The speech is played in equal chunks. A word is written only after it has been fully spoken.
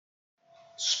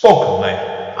Spoken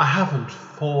mate, I haven't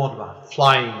thought about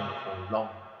flying for a long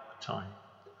time.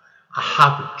 I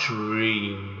haven't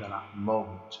dreamed of that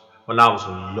moment when I was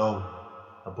alone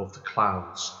above the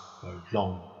clouds for a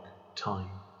long time.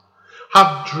 I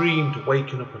have dreamed of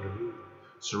waking up in a room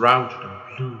surrounded in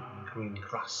blue and green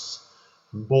grass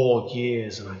for more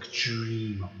years than I could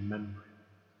dream of remembering.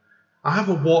 I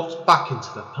haven't walked back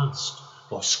into the past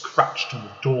or scratched on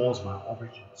the doors of my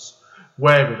origins,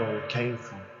 where it all came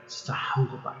from, since I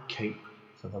held up that cape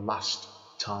for the last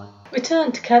time.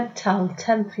 Return to Kent Town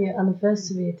 10th Year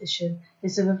Anniversary Edition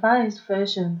is a revised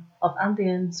version of Andy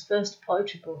N's first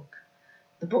poetry book.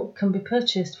 The book can be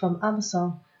purchased from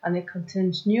Amazon and it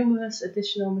contains numerous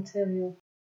additional material.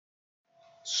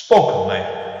 Spoken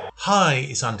Label. Hi,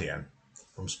 it's Andy N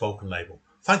from Spoken Label.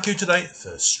 Thank you today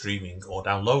for streaming or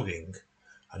downloading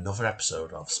another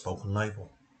episode of Spoken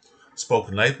Label.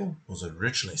 Spoken Label was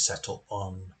originally set up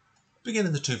on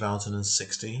beginning of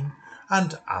 2016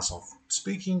 and as of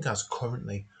speaking has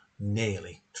currently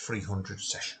nearly 300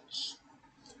 sessions.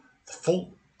 The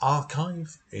full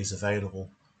archive is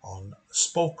available on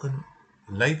Spoken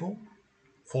Label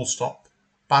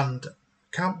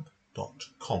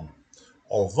bandcamp.com.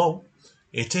 Although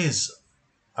it is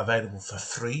available for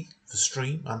free for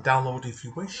stream and download if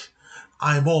you wish,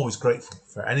 I am always grateful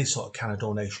for any sort of kind of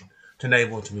donation to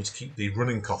enable me to keep the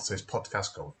running costs of this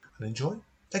podcast going. And enjoy.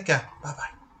 Take care. Bye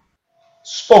bye.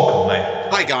 Spoken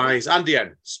Label. Hi guys, Andy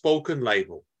N, Spoken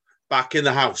Label, back in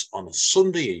the house on a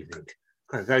Sunday evening.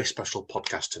 Got a very special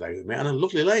podcast today with me and a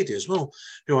lovely lady as well,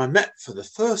 who I met for the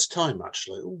first time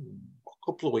actually a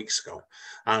couple of weeks ago.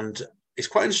 And it's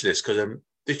quite interesting because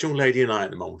this young lady and I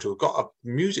at the moment have got a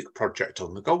music project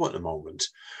on the go at the moment,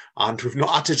 and we've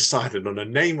not had to decide on a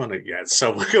name on it yet,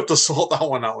 so we've got to sort that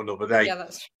one out another day. Yeah,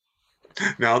 that's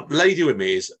Now, the lady with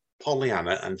me is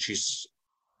Pollyanna, and she's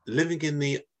living in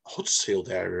the Huddersfield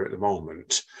area at the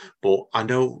moment, but I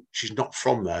know she's not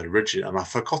from there originally, and I've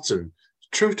forgotten,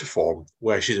 true to form,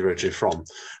 where she's originally from.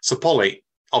 So, Polly,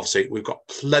 obviously, we've got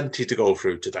plenty to go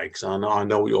through today, because I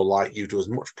know what you're like. You do as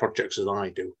much projects as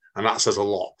I do, and that says a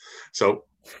lot. So,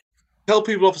 tell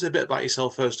people, obviously, a bit about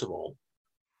yourself, first of all,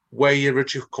 where you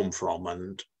originally come from,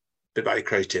 and a bit about your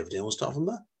creativity, and we'll start from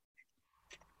there.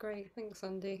 great. Thanks,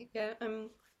 Andy. Yeah,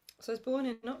 so I was born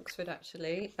in Oxford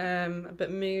actually,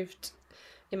 but moved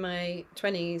in my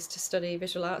 20s to study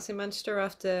visual arts in Manchester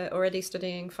after already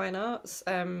studying fine arts.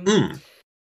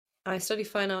 I studied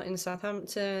fine art in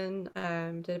Southampton,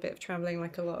 did a bit of travelling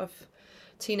like a lot of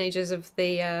teenagers of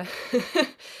the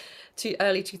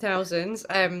early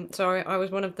 2000s. So I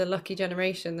was one of the lucky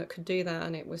generation that could do that,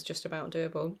 and it was just about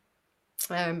doable.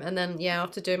 And then, yeah,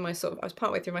 after doing I was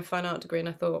partway through my fine art degree and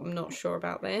I thought, I'm not sure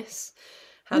about this.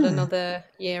 Had another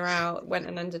year out, went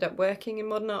and ended up working in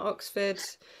Modern Art Oxford,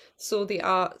 saw the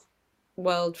art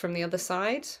world from the other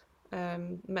side,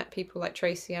 met people like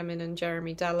Tracy Emin and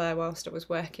Jeremy Deller whilst I was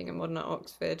working at Modern Art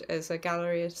Oxford as a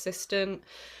gallery assistant.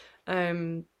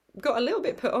 Got a little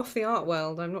bit put off the art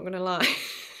world, I'm not going to lie.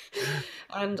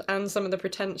 and some of the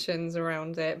pretensions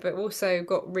around it, but also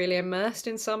got really immersed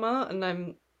in some art,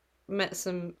 and met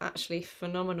some actually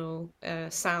phenomenal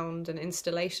sound and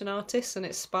installation artists, and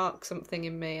it sparked something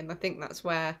in me, and I think that's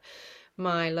where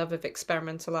my love of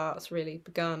experimental arts really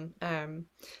begun,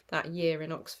 that year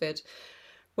in Oxford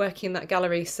working in that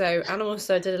gallery. So, and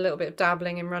also did a little bit of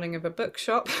dabbling in running of a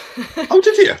bookshop. Oh,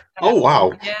 did you? Oh,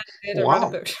 wow. Yeah, I did run a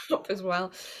bookshop as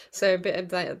well. So a bit of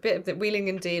the wheeling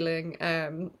and dealing,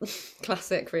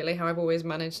 classic really, how I've always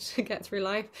managed to get through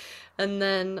life. And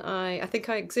then I think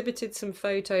I exhibited some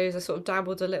photos. I sort of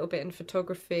dabbled a little bit in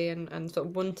photography and sort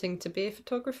of wanting to be a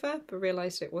photographer, but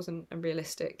realised it wasn't a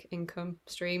realistic income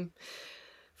stream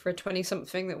for a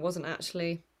 20-something that wasn't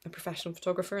actually a professional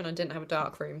photographer, and I didn't have a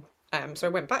darkroom. So I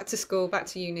went back to school, back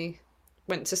to uni,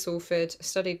 went to Salford,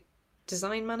 studied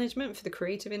design management for the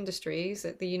creative industries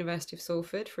at the University of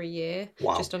Salford for a year,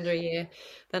 just under a year.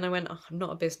 Then I went, I'm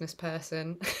not a business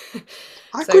person.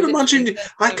 I couldn't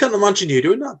imagine you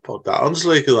doing that pod. That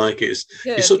honestly, like you're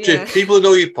such a people who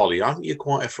know you, Polly. I think you're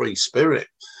quite a free spirit,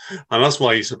 and that's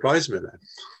why you surprised me then.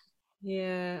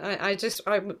 Yeah,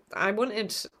 I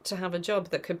wanted to have a job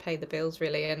that could pay the bills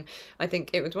really, and I think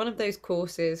it was one of those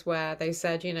courses where they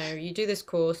said, you do this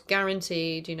course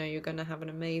guaranteed, you're going to have an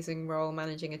amazing role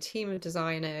managing a team of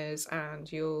designers,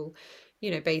 and you'll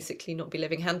basically not be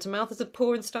living hand to mouth as a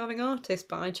poor and starving artist.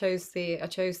 But I chose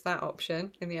that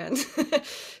option in the end.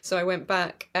 So I went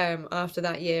back after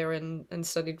that year and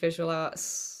studied visual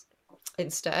arts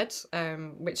instead,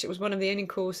 which it was one of the only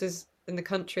courses in the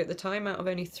country at the time, out of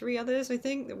only 3 others, I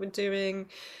think, that were doing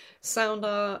sound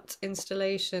art,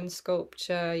 installation,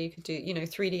 sculpture. You could do,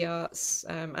 3D arts,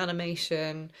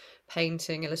 animation,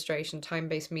 painting, illustration,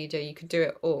 time-based media. You could do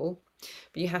it all,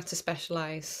 but you have to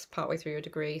specialize partway through your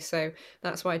degree. So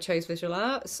that's why I chose visual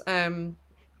arts. And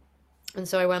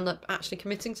so I wound up actually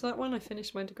committing to that one. I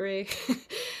finished my degree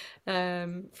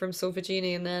from Salford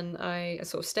Uni, and then I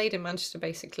sort of stayed in Manchester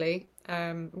basically,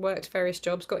 worked various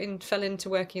jobs, fell into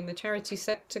working in the charity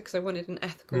sector because I wanted an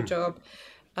ethical job.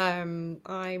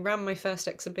 I ran my first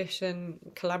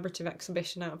collaborative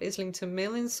exhibition out of Islington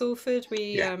Mill in Salford.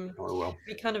 We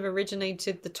kind of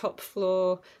originated the top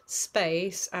floor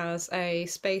space as a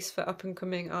space for up and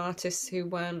coming artists who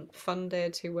weren't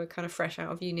funded, who were kind of fresh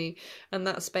out of uni, and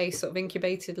that space sort of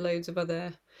incubated loads of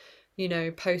other,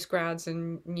 post grads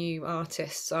and new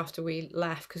artists after we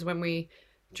left. Because when we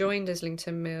joined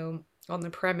Islington Mill, on the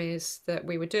premise that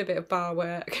we would do a bit of bar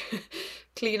work,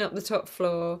 clean up the top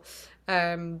floor,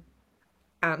 and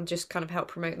just kind of help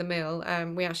promote the mill.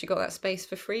 We actually got that space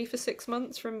for free for 6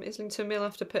 months from Islington Mill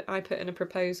after I put in a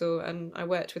proposal, and I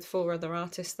worked with 4 other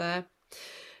artists there.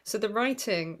 So the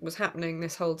writing was happening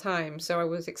this whole time. So I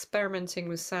was experimenting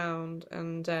with sound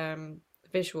and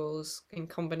visuals in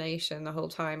combination the whole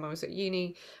time I was at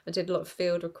uni. I did a lot of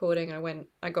field recording.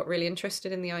 I got really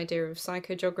interested in the idea of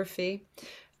psychogeography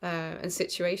and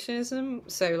situationism.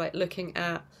 So like looking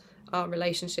at our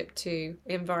relationship to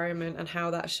environment and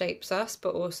how that shapes us,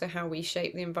 but also how we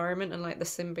shape the environment and like the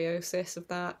symbiosis of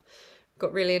that.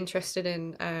 Got really interested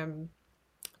in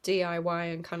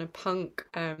DIY and kind of punk,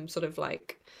 sort of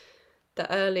like the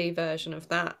early version of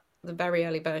that, the very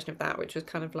early version of that, which was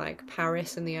kind of like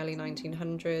Paris in the early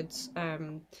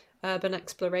 1900s, urban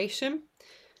exploration,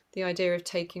 the idea of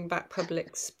taking back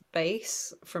public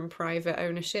space from private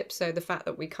ownership. So the fact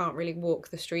that we can't really walk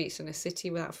the streets in a city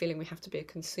without feeling we have to be a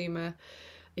consumer.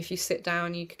 If you sit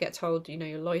down, you could get told,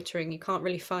 you're loitering. You can't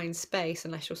really find space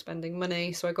unless you're spending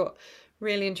money. So I got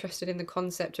really interested in the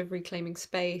concept of reclaiming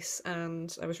space,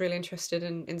 and I was really interested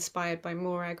and inspired by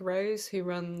Morag Rose, who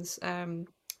runs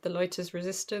the Loiters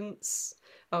Resistance.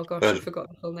 Oh gosh, I forgot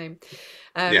the full name.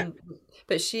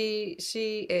 But she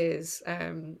is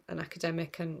an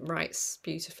academic and writes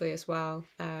beautifully as well.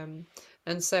 And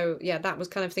so, that was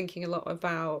kind of thinking a lot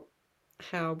about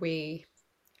how we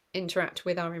interact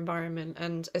with our environment.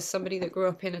 And as somebody that grew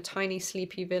up in a tiny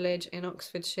sleepy village in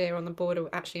Oxfordshire on the border,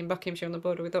 actually in Buckinghamshire on the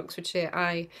border with Oxfordshire,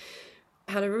 I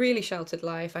had a really sheltered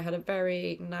life. I had a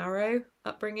very narrow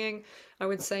upbringing, I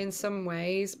would say, in some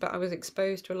ways, but I was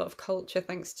exposed to a lot of culture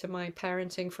thanks to my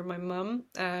parenting from my mum,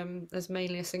 as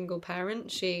mainly a single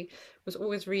parent. She was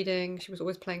always reading, she was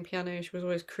always playing piano, she was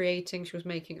always creating, she was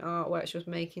making artwork, she was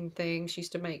making things. She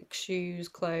used to make shoes,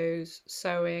 clothes,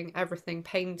 sewing, everything,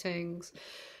 paintings,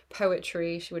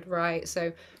 poetry, she would write.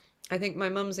 So I think my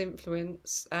mum's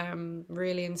influence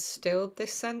really instilled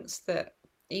this sense that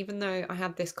even though I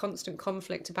had this constant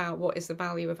conflict about what is the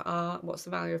value of art, what's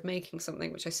the value of making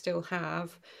something, which I still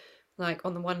have, like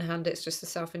on the one hand, it's just a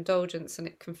self-indulgence and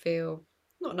it can feel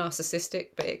not narcissistic,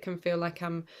 but it can feel like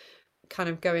I'm kind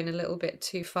of going a little bit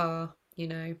too far,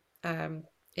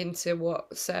 into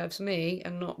what serves me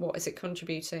and not what is it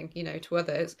contributing, to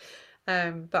others.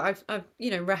 But I've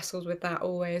wrestled with that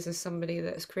always as somebody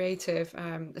that's creative,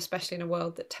 especially in a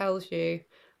world that tells you,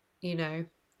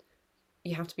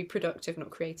 you have to be productive,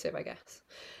 not creative, I guess.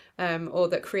 Or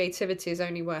that creativity is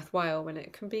only worthwhile when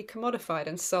it can be commodified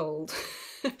and sold.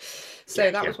 So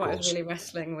that was what I was really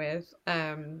wrestling with.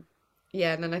 And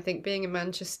then I think being in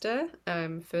Manchester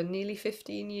for nearly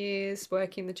 15 years,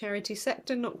 working in the charity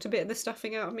sector, knocked a bit of the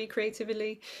stuffing out of me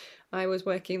creatively. I was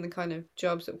working the kind of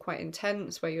jobs that were quite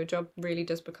intense, where your job really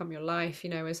does become your life,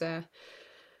 as a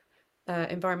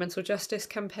environmental justice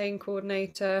campaign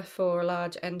coordinator for a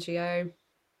large NGO.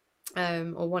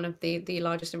 Or one of the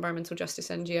largest environmental justice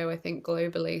NGO, I think,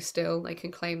 globally still. They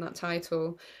can claim that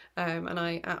title. And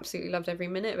I absolutely loved every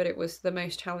minute, but it was the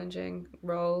most challenging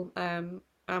role.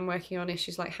 I'm working on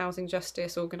issues like housing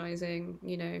justice, organising,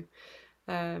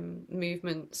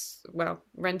 movements,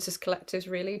 renters collectives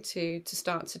really, to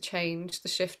start to change the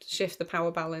shift the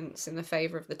power balance in the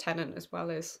favour of the tenant, as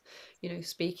well as,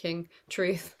 speaking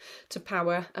truth to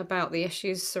power about the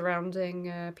issues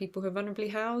surrounding people who are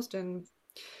vulnerably housed. And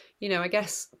I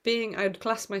guess I would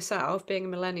class myself, being a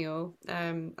millennial,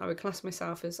 I would class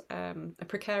myself as a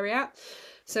precariat.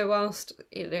 So whilst,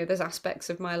 there's aspects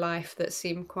of my life that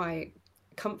seem quite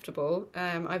comfortable,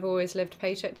 I've always lived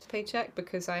paycheck to paycheck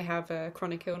because I have a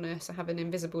chronic illness, I have an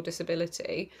invisible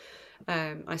disability,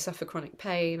 I suffer chronic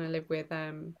pain, I live with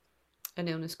an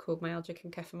illness called myalgic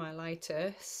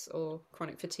encephalomyelitis or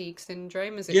chronic fatigue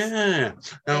syndrome, as it's Yeah.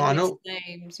 No, I know.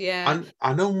 named. Yeah.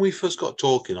 I know when we first got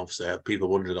talking, obviously, people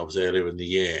wondered, obviously, earlier in the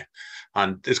year.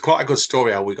 And it's quite a good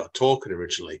story how we got talking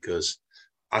originally, because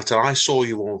I saw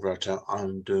you over at,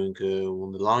 I'm doing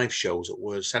one of the live shows at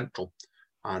Word Central.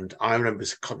 And I remember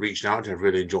reaching out to you, I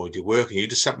really enjoyed your work. And you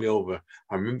just sent me over,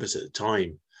 I remember at the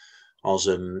time, I was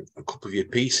a couple of your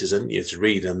pieces, didn't you, to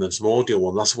read, and then some audio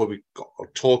one. That's where we got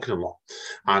talking a lot.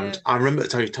 And Yeah. I remember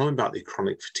at the time you told me about the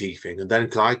chronic fatigue thing. And then,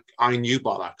 because I knew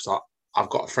about that, because I've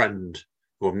got a friend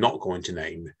who I'm not going to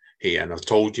name here, and I've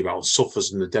told you about,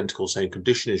 suffers an identical same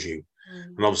condition as you.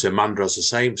 Mm. And obviously Amanda has the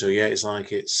same. So yeah, it's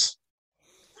like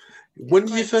when did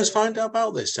you quite first a- find out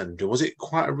about this, Sandra? Was it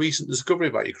quite a recent discovery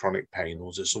about your chronic pain, or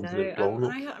was it something that blown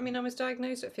up? I mean, I was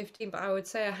diagnosed at 15, but I would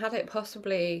say I had it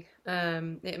possibly,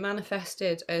 it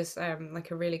manifested as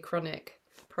like a really chronic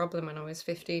problem when I was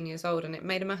 15 years old, and it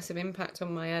made a massive impact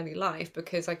on my early life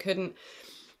because I couldn't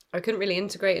really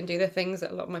integrate and do the things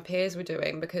that a lot of my peers were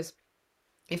doing, because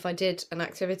if I did an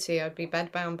activity, I'd be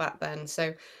bedbound back then.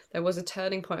 So there was a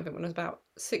turning point of it when I was about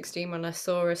 16, when I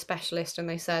saw a specialist and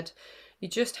they said, you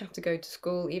just have to go to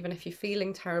school. Even if you're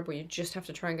feeling terrible, you just have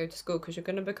to try and go to school, because you're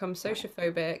going to become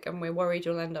sociophobic and we're worried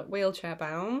you'll end up wheelchair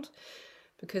bound.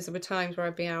 Because there were times where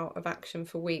I'd be out of action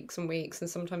for weeks and weeks, and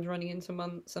sometimes running into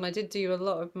months. And I did do a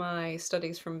lot of my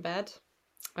studies from bed.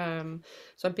 So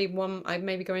I'd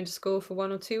maybe go into school for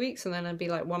 1 or 2 weeks, and then I'd be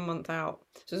like 1 month out.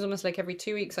 So it's almost like every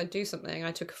 2 weeks I'd do something.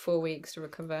 I took 4 weeks to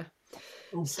recover.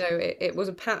 Oh. So it was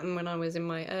a pattern when I was in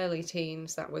my early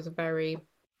teens. That was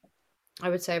I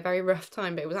would say a very rough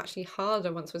time, but it was actually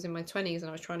harder once I was in my 20s and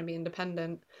I was trying to be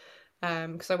independent.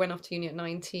 Because I went off to uni at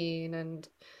 19, and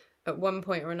at one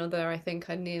point or another, I think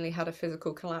I nearly had a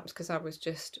physical collapse, because I was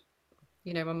just,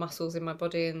 my muscles in my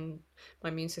body and my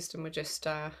immune system were just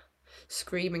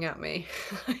screaming at me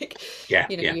like, Yeah.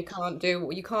 you can't do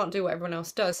what everyone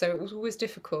else does. So it was always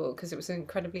difficult because it was an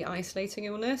incredibly isolating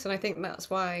illness, and I think that's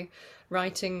why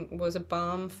writing was a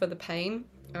balm for the pain.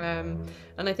 And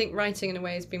I think writing in a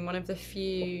way has been one of the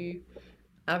few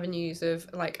avenues of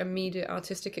like immediate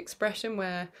artistic expression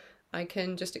where I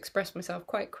can just express myself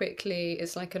quite quickly.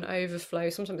 It's like an overflow.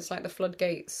 Sometimes it's like the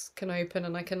floodgates can open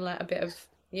and I can let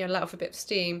off a bit of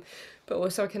steam, but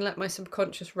also I can let my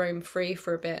subconscious roam free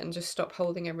for a bit and just stop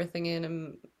holding everything in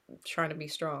and trying to be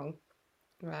strong.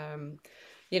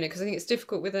 Because I think it's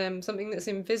difficult with something that's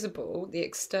invisible. The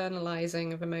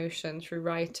externalizing of emotion through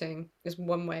writing is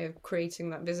one way of creating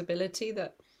that visibility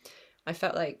that I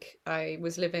felt like I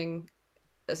was living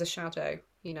as a shadow.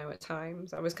 At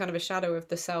times I was kind of a shadow of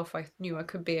the self I knew I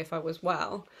could be if I was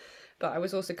well, but I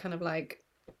was also kind of like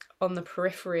on the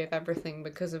periphery of everything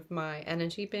because of my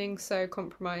energy being so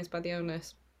compromised by the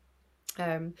illness,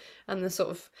 and the sort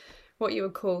of what you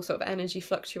would call sort of energy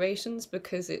fluctuations,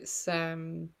 because it's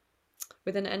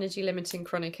with an energy limiting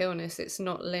chronic illness, it's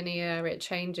not linear. It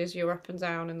changes, you're up and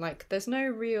down, and like there's no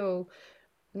real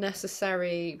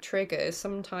necessary triggers.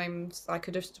 Sometimes I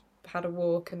could just had a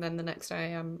walk and then the next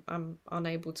day I'm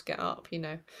unable to get up.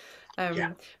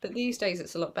 But these days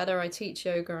it's a lot better. I teach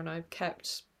yoga and I've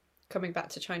kept coming back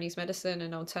to Chinese medicine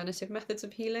and alternative methods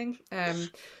of healing.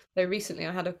 Though recently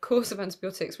I had a course of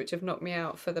antibiotics which have knocked me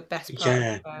out for the best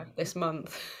part of this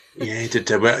month. Yeah, you did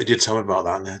tell me about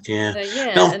that. Yeah.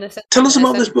 Yeah. Now, tell us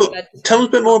about this book. Tell us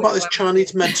a bit more about this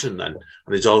Chinese medicine then.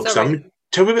 And it's all,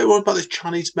 tell me a bit more about this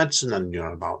Chinese medicine then,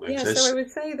 about this. Yeah, so I would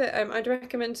say that I'd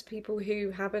recommend to people who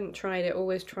haven't tried it,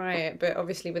 always try it, but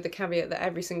obviously with the caveat that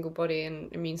every single body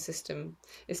and immune system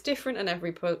is different and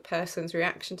every person's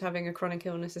reaction to having a chronic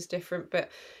illness is different. But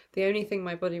the only thing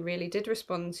my body really did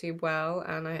respond to well,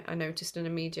 and I noticed an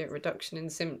immediate reduction in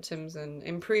symptoms and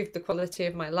improved the quality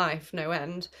of my life, no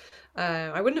end.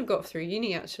 I wouldn't have got through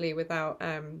uni actually without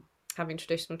having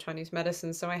traditional Chinese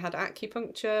medicine. So I had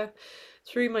acupuncture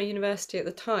through my university at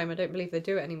the time. I don't believe they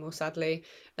do it anymore, sadly,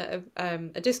 at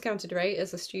a discounted rate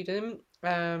as a student.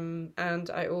 And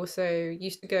I also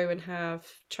used to go and have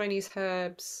Chinese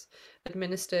herbs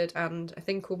administered and a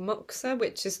thing called moxa,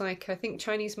 which is like, I think,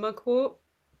 Chinese mugwort,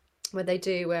 where they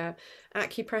do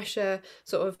acupressure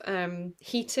sort of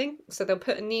heating. So they'll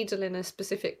put a needle in a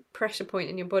specific pressure point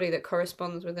in your body that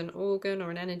corresponds with an organ or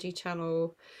an energy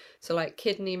channel. So like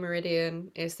kidney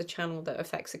meridian is the channel that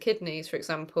affects the kidneys, for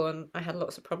example, and I had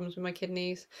lots of problems with my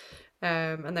kidneys.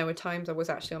 And there were times I was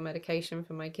actually on medication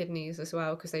for my kidneys as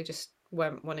well because they just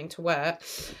weren't wanting to work.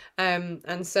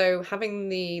 And so having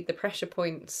the pressure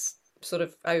points sort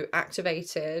of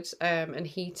activated and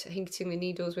heating the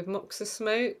needles with moxa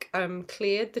smoke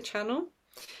cleared the channel,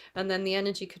 and then the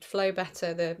energy could flow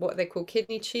better. What they call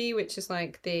kidney chi, which is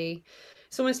like the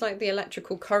it's almost like the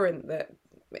electrical current that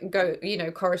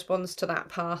corresponds to that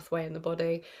pathway in the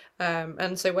body.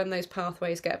 And so when those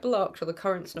pathways get blocked or the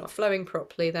current's not flowing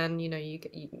properly, then you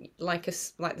like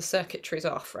the circuitry's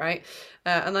off, right?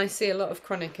 And I see a lot of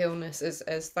chronic illness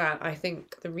as that. I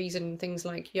think the reason things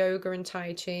like yoga and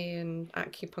tai chi and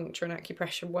acupuncture and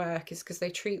acupressure work is because they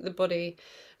treat the body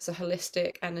as a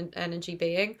holistic and energy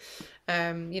being.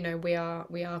 We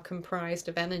are comprised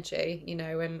of energy,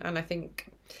 and I think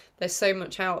there's so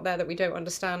much out there that we don't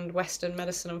understand. Western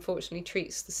medicine unfortunately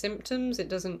treats the symptoms. It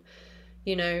doesn't,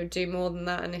 do more than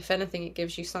that. And if anything, it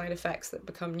gives you side effects that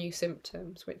become new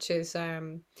symptoms, which is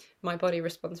my body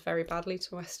responds very badly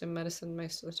to Western medicine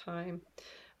most of the time.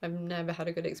 I've never had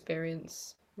a good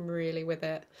experience really with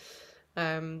it.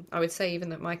 I would say even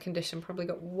that my condition probably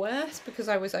got worse because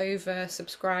I was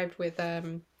oversubscribed with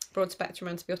broad spectrum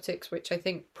antibiotics, which I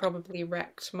think probably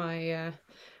wrecked my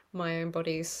own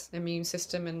body's immune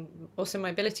system and also my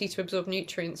ability to absorb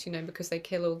nutrients, because they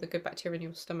kill all the good bacteria in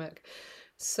your stomach.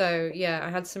 So yeah, I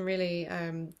had some really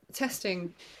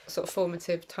testing sort of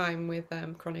formative time with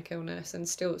chronic illness and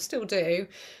still do.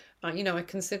 I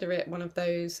consider it one of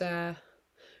those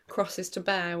crosses to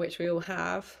bear, which we all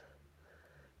have.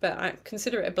 But I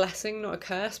consider it a blessing, not a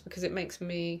curse, because it makes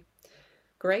me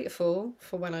grateful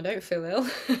for when I don't feel ill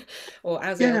or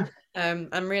as ill.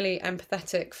 I'm really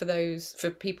empathetic for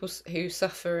people who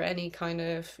suffer any kind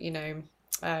of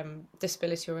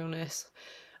disability or illness.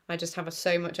 I just have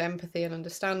so much empathy and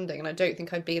understanding, and I don't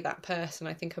think I'd be that person.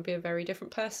 I think I'd be a very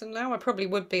different person now. I probably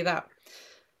would be that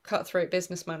cutthroat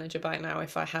business manager by now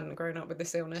if I hadn't grown up with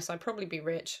this illness. I'd probably be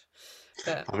rich.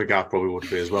 But I think I probably would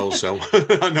be as well. So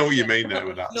I know what you mean there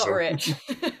with that. Not rich.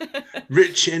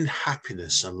 Rich in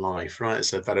happiness and life, right?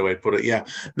 It's a better way to put it. Yeah.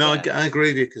 No, yeah. I agree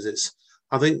with you because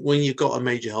I think when you've got a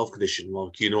major health condition,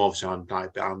 like, obviously I'm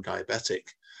diabetic.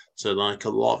 So like a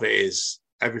lot of it is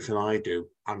everything I do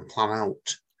and plan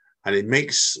out. And it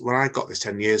makes, when I got this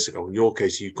 10 years ago, in your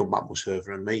case, you've come back much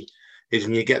further than me, is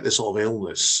when you get this sort of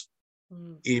illness,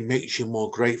 it makes you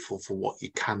more grateful for what you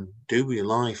can do with your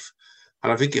life.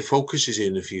 And I think it focuses you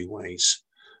in a few ways.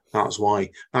 That's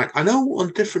why, like, I know on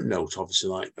a different note,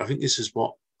 obviously, like, I think this is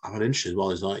what I'm interested as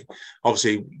well, is like,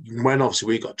 obviously, when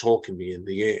we got talking me in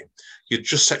the year, you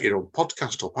just set your own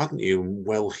podcast up, hadn't you?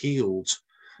 Well Healed.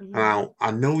 Mm-hmm. Now,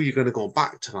 I know you're going to go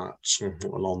back to that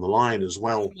somewhat along the line as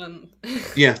well.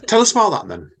 Yeah, tell us about that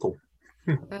then, Paul.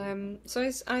 So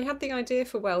I had the idea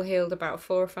for Well Healed about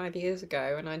 4 or 5 years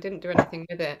ago, and I didn't do anything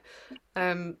with it.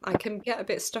 I can get a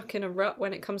bit stuck in a rut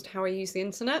when it comes to how I use the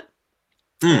internet.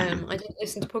 I didn't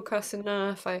listen to podcasts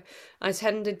enough. I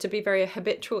tended to be very a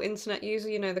habitual internet user,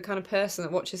 the kind of person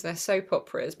that watches their soap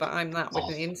operas, but I'm that with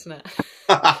the internet.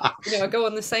 I go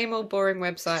on the same old boring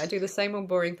website, I do the same old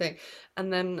boring thing.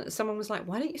 And then someone was like,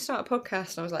 why don't you start a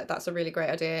podcast? And I was like, that's a really great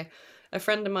idea. A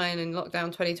friend of mine in lockdown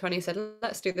 2020 said,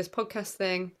 let's do this podcast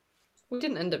thing. We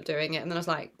didn't end up doing it. And then I was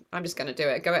like, I'm just going to do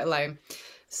it, go it alone.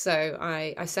 So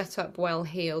I set up Well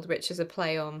Healed, which is a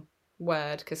play on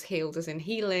word, because healed as in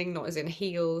healing, not as in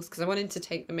heels, because I wanted to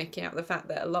take the mickey out of the fact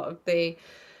that a lot of the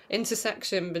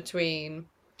intersection between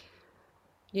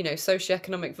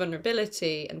socioeconomic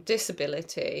vulnerability and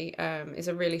disability is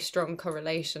a really strong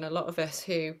correlation. A lot of us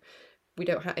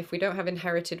if we don't have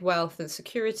inherited wealth and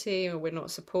security, or we're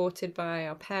not supported by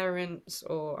our parents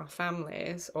or our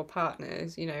families or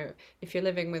partners, if you're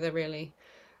living with a really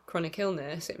chronic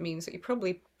illness, it means that you're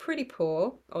probably pretty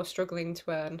poor or struggling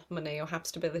to earn money or have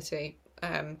stability.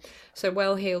 So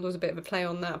Well Healed was a bit of a play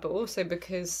on that, but also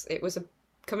because it was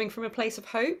coming from a place of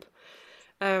hope.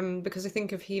 Because I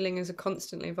think of healing as a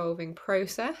constantly evolving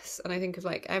process, and I think of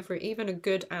like even a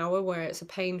good hour where it's a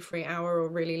pain-free hour or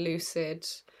really lucid,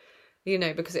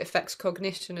 because it affects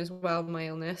cognition as well, my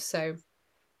illness. So,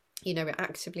 it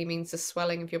actively means the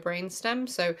swelling of your brainstem.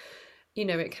 So,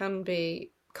 it can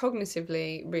be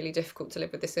cognitively really difficult to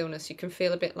live with this illness. You can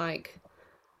feel a bit like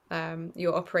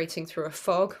you're operating through a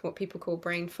fog, what people call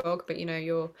brain fog, but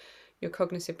your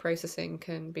cognitive processing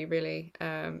can be really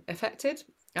affected,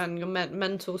 and your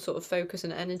mental sort of focus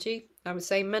and energy. I would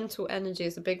say mental energy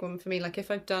is a big one for me. Like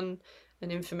if I've done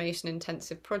an information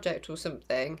intensive project or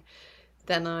something,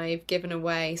 then I've given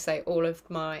away, say, all of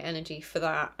my energy for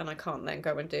that, and I can't then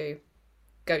go to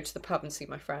the pub and see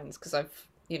my friends because I've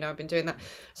been doing that.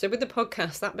 So with the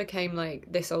podcast, that became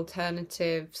like this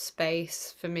alternative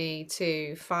space for me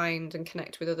to find and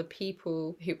connect with other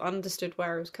people who understood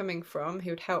where I was coming from,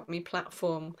 who'd help me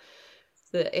platform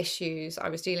the issues I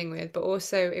was dealing with. But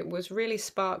also it was really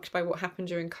sparked by what happened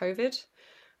during COVID,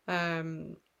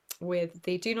 with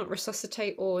the do not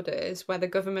resuscitate orders, where the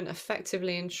government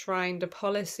effectively enshrined a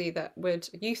policy that would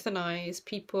euthanize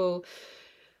people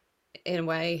in a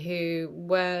way, who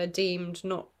were deemed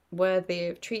not worthy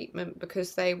of treatment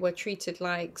because they were treated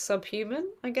like subhuman,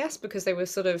 I guess, because they were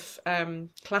sort of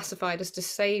classified as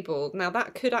disabled. Now,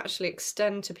 that could actually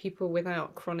extend to people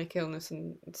without chronic illness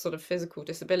and sort of physical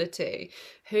disability,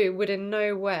 who would in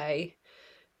no way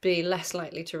be less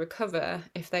likely to recover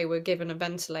if they were given a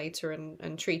ventilator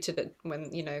and treated it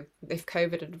when, you know, if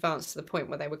COVID had advanced to the point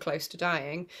where they were close to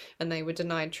dying and they were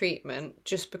denied treatment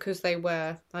just because they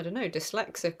were, I don't know,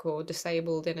 dyslexic or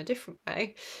disabled in a different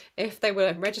way. If they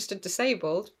were registered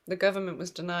disabled, the government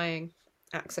was denying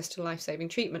access to life-saving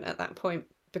treatment at that point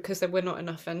because there were not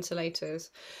enough ventilators.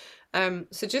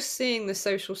 So just seeing the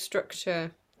social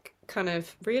structure kind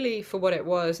of really for what it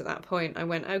was at that point, I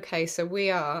went, okay, so we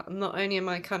are, not only am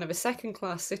I kind of a second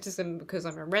class citizen because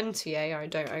I'm a rentier, I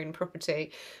don't own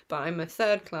property, but I'm a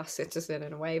third class citizen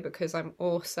in a way because I'm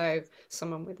also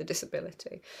someone with a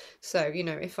disability. So, you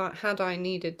know, if I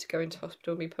needed to go into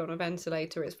hospital and be put on a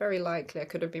ventilator, it's very likely I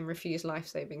could have been refused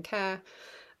life-saving care.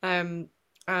 And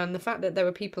the fact that there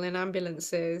were people in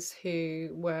ambulances who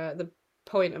were at the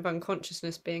point of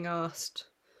unconsciousness being asked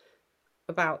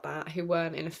about that, who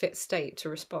weren't in a fit state to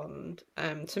respond,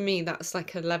 to me that's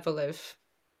like a level of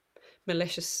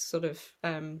malicious sort of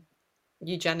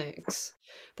eugenics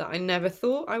that I never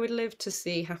thought I would live to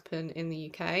see happen in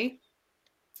the UK.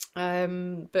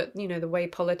 But you know, the way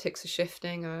politics are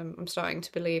shifting, I'm starting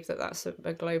to believe that that's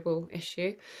a global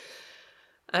issue.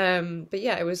 But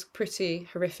yeah, it was pretty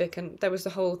horrific, and there was the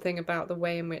whole thing about the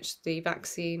way in which the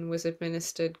vaccine was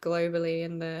administered globally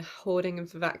and the hoarding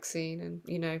of the vaccine, and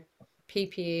you know,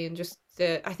 PPE, and just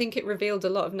I think it revealed a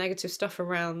lot of negative stuff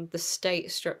around the state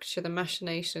structure, the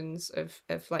machinations of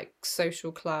like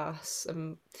social class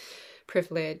and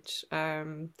privilege. Yeah,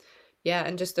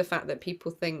 and just the fact that people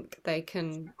think they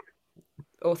can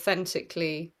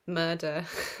authentically murder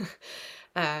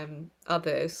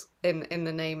others in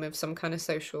the name of some kind of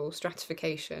social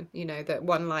stratification, you know, that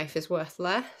one life is worth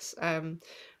less.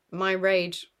 My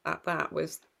rage at that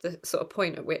was the sort of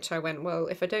point at which I went, well,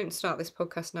 if I don't start this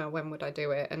podcast now, when would I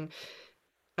do it? And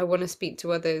I want to speak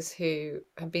to others who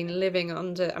have been living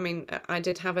under, I mean, I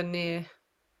did have a near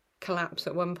collapse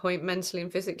at one point mentally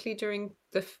and physically during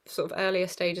the sort of earlier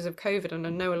stages of COVID, and I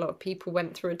know a lot of people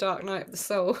went through a dark night of the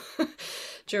soul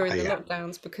during the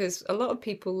lockdowns, because a lot of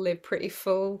people live pretty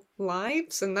full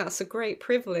lives, and that's a great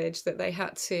privilege that they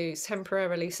had to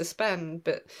temporarily suspend.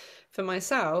 But for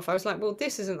myself, I was like, well,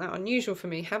 this isn't that unusual for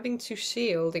me, having to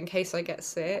shield in case I get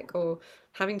sick, or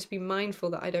having to be mindful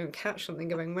that I don't catch something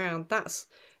going round. That's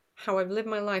how I've lived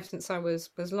my life since I was,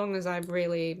 as long as I've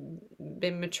really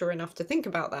been mature enough to think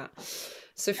about that.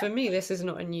 So for me, this is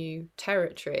not a new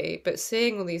territory, but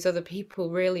seeing all these other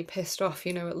people really pissed off,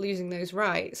 you know, at losing those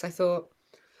rights, I thought,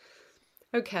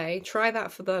 okay, try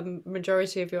that for the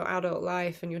majority of your adult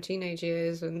life and your teenage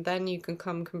years, and then you can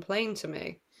come complain to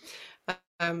me.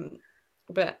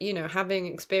 But, you know, having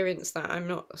experienced that, I'm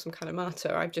not some kind of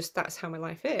martyr. That's how my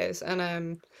life is.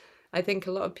 And I think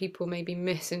a lot of people maybe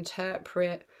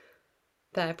misinterpret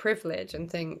their privilege and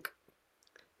think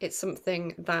it's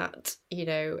something that, you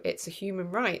know, it's a human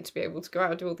right to be able to go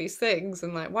out and do all these things,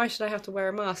 and like, why should I have to wear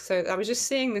a mask? So I was just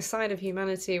seeing this side of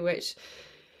humanity, which,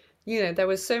 you know, there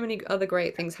was so many other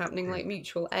great things happening, like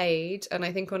mutual aid. And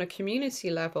I think on a community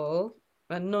level,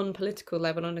 a non-political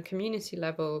level, on a community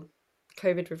level,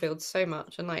 COVID revealed so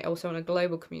much. And like also on a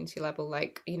global community level,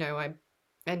 like, you know, I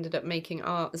ended up making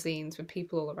art zines with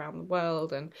people all around the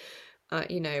world, and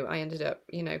you know, I ended up,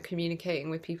 you know, communicating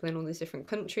with people in all these different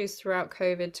countries throughout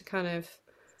COVID to kind of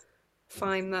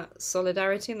find that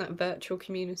solidarity in that virtual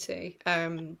community.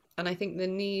 And I think the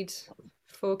need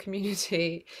for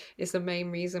community is the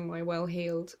main reason why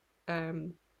Well-Healed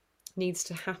needs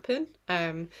to happen,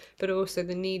 but also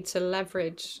the need to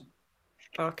leverage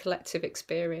our collective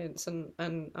experience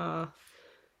and our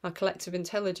collective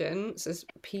intelligence as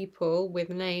people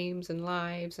with names and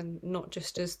lives, and not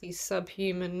just as these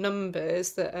subhuman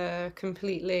numbers that are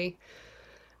completely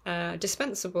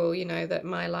dispensable, you know, that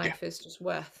my life is just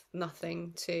worth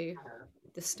nothing to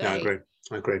the state. Yeah,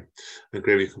 I agree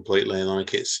with you completely.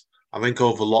 Like, I think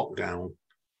over lockdown,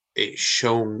 it's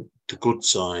shown the good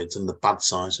sides and the bad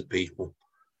sides of people.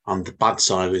 And the bad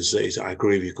side is I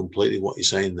agree with you completely what you're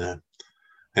saying there.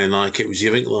 And like, it was,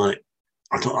 you think, like,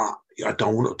 I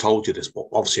don't want to have told you this, but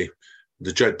obviously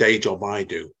the day job I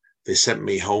do, they sent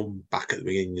me home back at the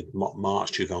beginning of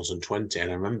March 2020, and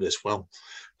I remember this well,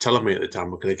 telling me at the time,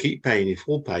 we're going to keep paying you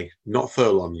full pay, not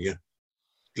furloughing you.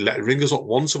 Ring us up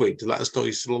once a week to let us know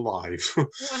you're still alive.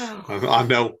 Wow. I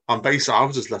know. I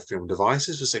was just left on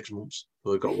devices for 6 months.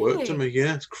 They got work to me.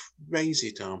 Yeah, it's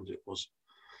crazy times it was.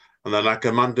 And then like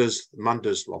Amanda's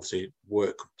obviously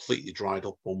work completely dried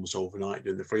up almost overnight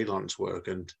doing the freelance work,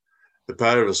 and the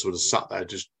pair of us would have sat there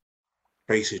just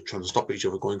basically trying to stop each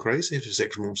other going crazy for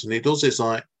 6 months. And he does this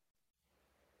like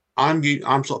I'm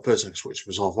sort of person who switch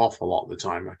myself off a lot of the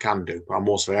time. I can do, but I'm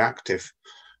also very active.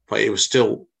 But it was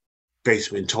still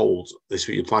basically being told this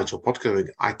week applied to a podcast.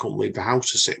 I couldn't leave the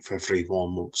house to sit for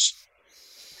 3-4 months.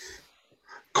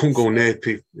 Couldn't go near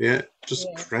people. Yeah, just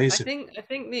crazy. I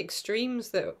think the extremes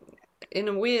that, in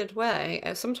a weird way,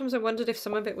 sometimes I wondered if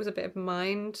some of it was a bit of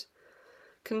mind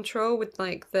control with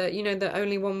like the the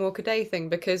only one walk a day thing,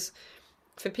 because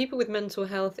for people with mental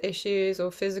health issues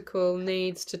or physical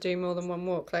needs to do more than one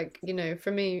walk, like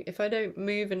for me, if I don't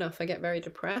move enough, I get very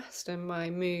depressed and my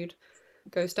mood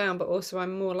goes down, but also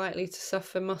I'm more likely to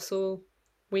suffer muscle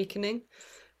weakening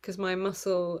because my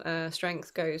muscle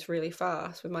strength goes really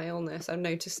fast with my illness. I've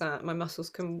noticed that my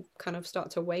muscles can kind of start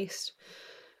to waste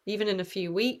even in a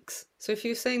few weeks. So if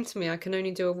you're saying to me I can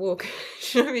only do a walk,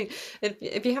 you know what I mean?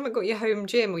 If you haven't got your home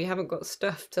gym or you haven't got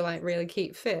stuff to like really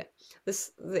keep fit,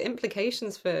 the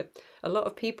implications for a lot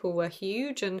of people were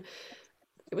huge. And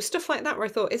it was stuff like that where I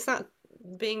thought, is that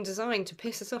being designed to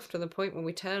piss us off to the point where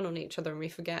we turn on each other and we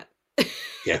forget?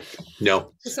 Yeah,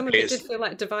 no. Some of it did feel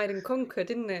like divide and conquer,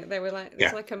 didn't it? They were like,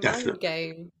 it's like a mind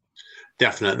game.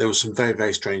 Definitely. There were some very,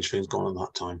 very strange things going on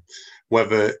that time,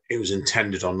 whether it was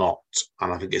intended or not.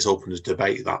 And I think it's open to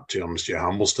debate that, to be honest with you.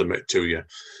 I must admit to you.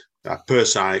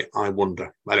 Personally, I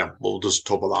wonder. I know we'll just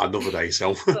talk about that another day.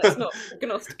 So let's not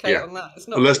prognosticate on that. It's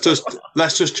not.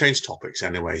 Let's just change topics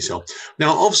anyway. So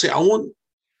now, obviously, I want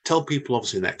tell people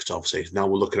next. Obviously, now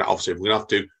we're looking at we're gonna have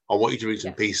to. I want you to read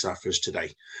some pieces after us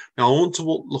today. Now, I want to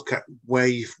look at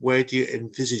where do you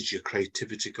envisage your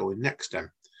creativity going next, then?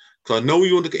 Because I know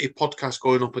you want to get your podcast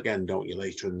going up again, don't you,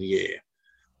 later in the year?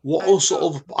 What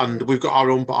and we've got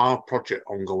our project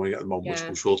ongoing at the moment,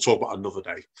 which we'll talk about another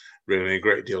day, really in a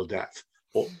great deal of depth.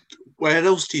 But where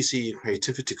else do you see your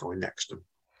creativity going next?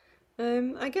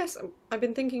 I guess I've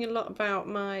been thinking a lot about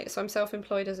so I'm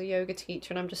self-employed as a yoga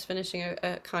teacher, and I'm just finishing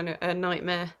a kind of a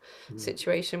nightmare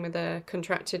situation with a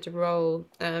contracted role,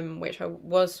 which I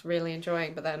was really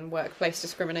enjoying, but then workplace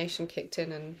discrimination kicked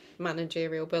in and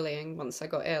managerial bullying once I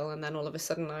got ill, and then all of a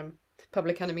sudden I'm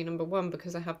public enemy number one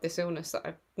because I have this illness that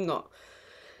I've not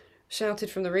shouted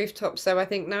from the rooftop. So I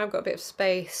think now I've got a bit of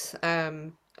space.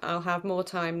 I'll have more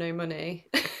time, no money.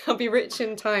 I'll be rich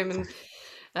in time and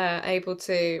able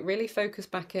to really focus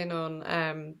back in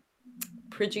on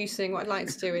producing. What I'd like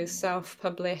to do is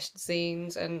self-published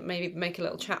zines and maybe make a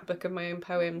little chapbook of my own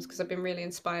poems, because I've been really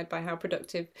inspired by how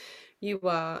productive you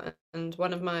are. And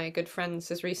one of my good friends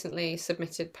has recently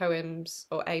submitted poems,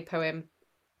 or a poem,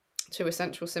 to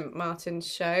Essential St. Martin's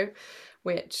show,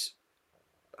 which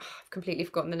I've completely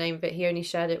forgotten the name of it. He only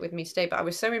shared it with me today, but I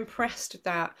was so impressed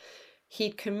that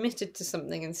he'd committed to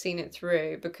something and seen it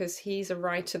through, because he's a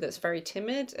writer that's very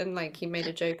timid, and like he made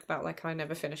a joke about like I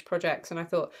never finish projects, and I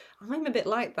thought I'm a bit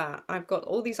like that. I've got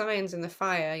all these irons in the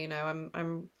fire,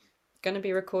 I'm going to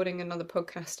be recording another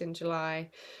podcast in July.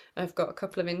 I've got a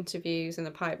couple of interviews in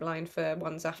the pipeline for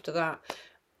ones after that.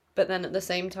 But then at the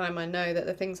same time, I know that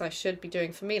the things I should be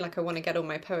doing for me, like I want to get all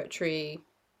my poetry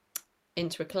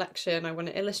into a collection. I want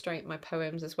to illustrate my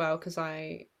poems as well, because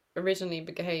I originally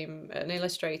became an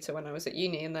illustrator when I was at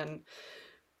uni and then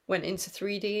went into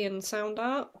 3D and sound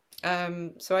art.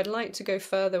 So I'd like to go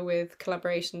further with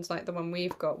collaborations like the one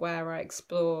we've got, where I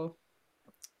explore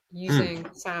using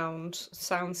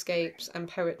soundscapes and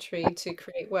poetry to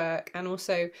create work, and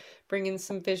also bring in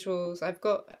some visuals. I've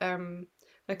got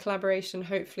a collaboration,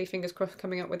 hopefully, fingers crossed,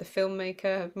 coming up with a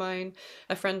filmmaker of mine,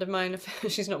 a friend of mine.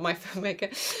 She's not my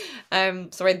filmmaker.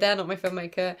 Sorry, they're not my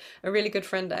filmmaker. A really good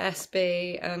friend at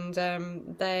SB, and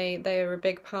they are a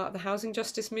big part of the housing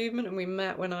justice movement. And we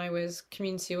met when I was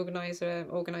community organizer,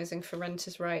 organising for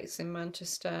renters' rights in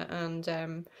Manchester,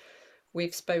 and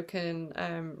we've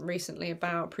spoken recently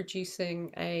about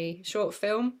producing a short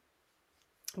film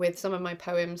with some of my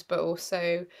poems, but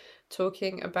also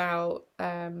talking about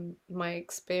my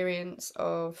experience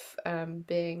of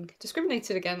being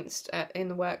discriminated against in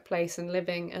the workplace, and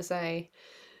living as a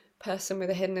person with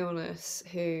a hidden illness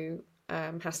who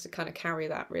has to kind of carry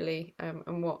that, really,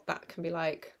 and what that can be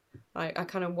like. I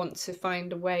kind of want to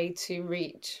find a way to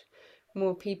reach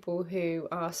more people who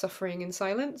are suffering in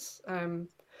silence,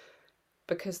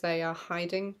 because they are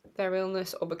hiding their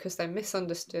illness, or because they're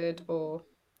misunderstood or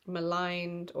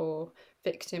maligned or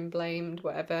victim blamed,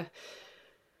 whatever.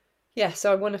 Yeah,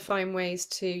 so I want to find ways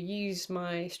to use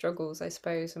my struggles, I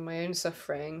suppose, and my own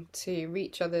suffering to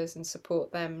reach others and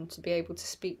support them to be able to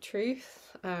speak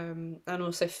truth, and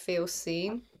also feel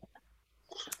seen.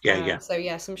 Yeah. So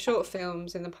yeah, some short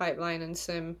films in the pipeline,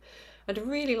 and I'd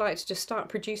really like to just start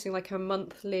producing like a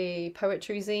monthly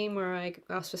poetry zine where I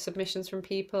ask for submissions from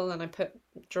people and I put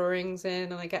drawings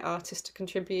in and I get artists to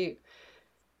contribute,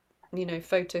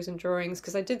 photos and drawings,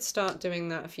 because I did start doing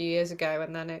that a few years ago,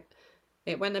 and then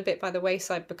it went a bit by the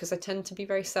wayside because I tend to be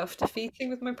very self-defeating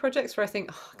with my projects, where I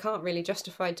think, oh, I can't really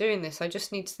justify doing this. I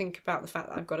just need to think about the fact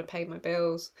that I've got to pay my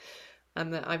bills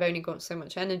and that I've only got so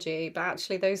much energy. But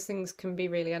actually, those things can be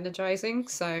really energizing.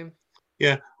 So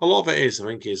Yeah, a lot of it is, I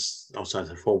think, is outside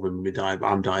the for women with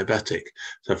I'm diabetic.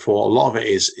 So for a lot of it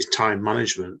is time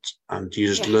management, and you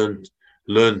just yeah,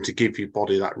 learn to give your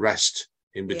body that rest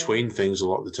in yeah, between things a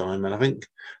lot of the time. And I think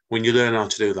when you learn how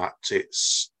to do that,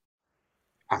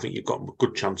 I think you've got a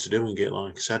good chance of doing it,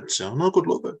 like I said. So no, good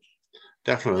luck with it.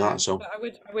 Definitely no. that. So But I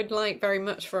would like very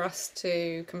much for us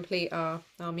to complete our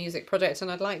music project, and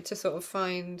I'd like to sort of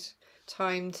find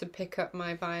time to pick up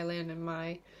my violin and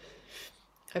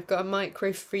I've got a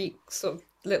micro freak sort of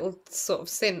little sort of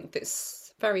synth.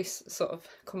 It's very sort of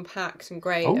compact and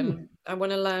great, oh, and I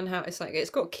want to learn how it's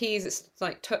got keys. It's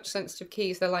like touch sensitive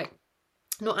keys. They're like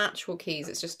not actual keys.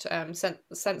 It's just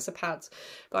sensor pads.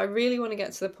 But I really want to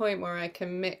get to the point where I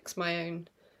can mix my own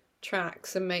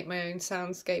tracks and make my own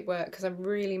soundscape work, because I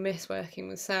really miss working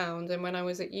with sound. And when I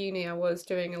was at uni, I was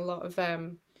doing a lot of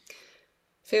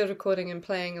field recording and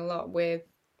playing a lot with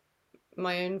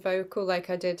my own vocal. Like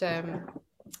I did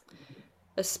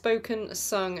a spoken,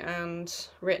 sung, and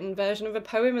written version of a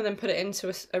poem, and then put it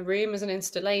into a room as an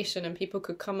installation, and people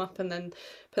could come up and then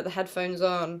put the headphones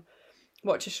on,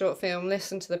 watch a short film,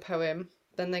 listen to the poem.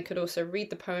 Then they could also read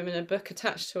the poem in a book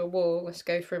attached to a wall. Let's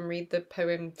go through and read the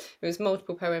poem. It was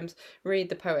multiple poems, read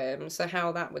the poem. So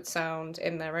how that would sound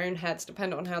in their own heads,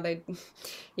 depending on how they,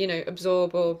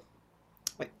 absorb or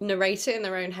narrate it in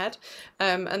their own head.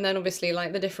 And then obviously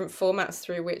like the different formats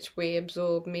through which we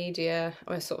absorb media,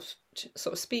 or sort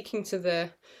of speaking to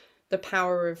the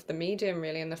power of the medium,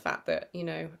 really, and the fact that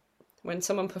when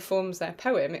someone performs their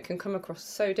poem, it can come across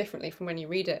so differently from when you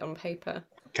read it on paper.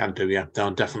 can do, yeah, no,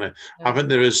 definitely. I think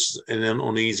there is an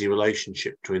uneasy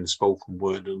relationship between the spoken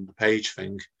word and the page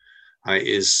thing,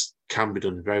 and can be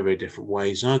done in very, very different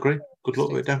ways. I agree. Good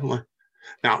luck with it, definitely.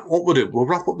 Now, what we'll do, we'll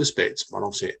wrap up this bit, and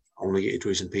obviously I want to get you to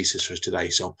do some pieces for us today.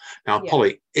 So now, Yeah.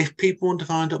 Polly, if people want to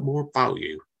find out more about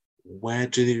you, where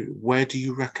do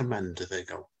you recommend they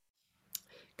go?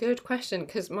 Good question,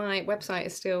 because my website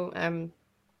is still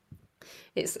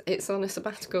it's on a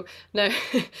sabbatical. No,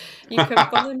 you can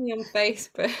follow me on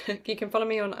Facebook. You can follow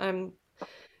me on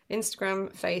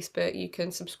Instagram, Facebook. You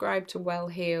can subscribe to Well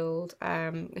Healed.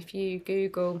 If you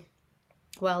Google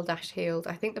Well-Healed,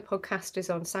 I think the podcast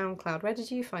is on SoundCloud. Where did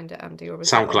you find it, Andy? Or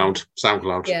was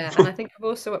SoundCloud. Yeah, and I think I've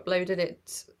also uploaded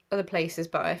it other places,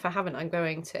 but if I haven't, I'm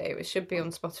going to. It should be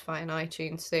on Spotify and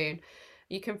iTunes soon.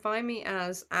 You can find me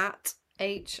as at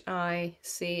HICLAMOUR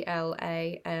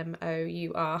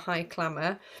High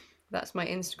Clamour. That's my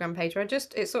Instagram page.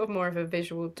 It's sort of more of a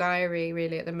visual diary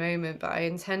really at the moment, but I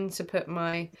intend to put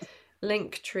my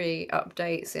Linktree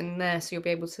updates in there, so you'll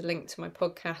be able to link to my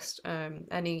podcast,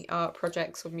 any art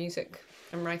projects or music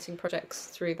and writing projects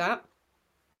through that.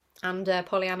 And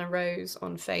Pollyanna Rose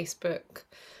on Facebook,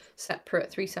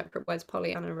 three separate words,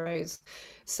 Pollyanna Rose.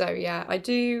 So yeah, I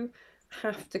do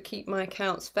have to keep my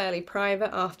accounts fairly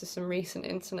private after some recent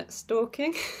internet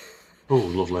stalking. Oh,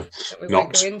 lovely. That we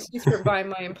won't go into by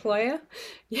my employer.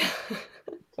 Yeah.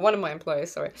 One of my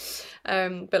employers, sorry.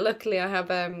 But luckily I have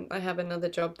another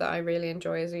job that I really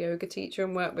enjoy as a yoga teacher,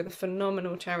 and work with a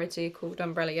phenomenal charity called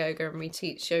Umbrella Yoga, and we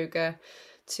teach yoga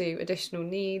to additional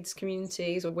needs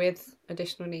communities, or with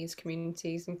additional needs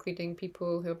communities, including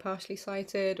people who are partially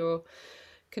sighted or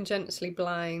congenitally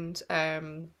blind.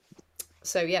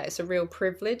 So yeah, it's a real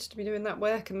privilege to be doing that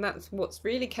work, and that's what's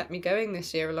really kept me going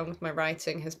this year, along with my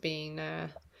writing, has been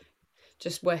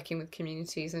just working with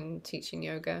communities and teaching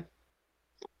yoga.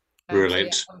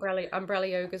 Brilliant. So yeah, Umbrella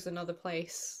Yoga is another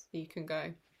place you can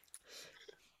go.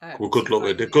 Well, good luck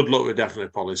with it. Good luck with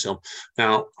definitely, Polly. So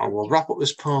now I will wrap up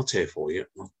this part here for you,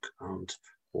 and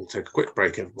we'll take a quick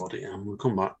break, everybody, and we'll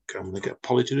come back and we'll get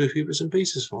Polly to do a few bits and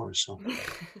pieces for us. So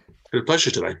it's been a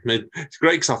pleasure today. I mean, it's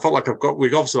great because I felt like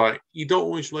we've obviously, like, you don't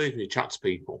always leave when you chat to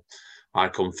people,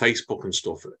 like on Facebook and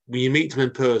stuff. When you meet them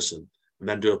in person and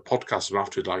then do a podcast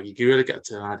after, like, you can really get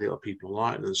to an idea of people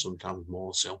like them sometimes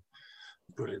more. So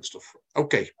brilliant stuff.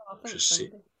 Okay, just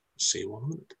see 1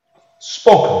 minute.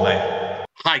 Spoken, mate.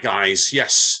 Hi guys,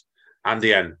 yes,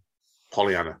 Andy N,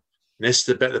 Pollyanna. This is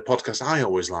the bit of the podcast I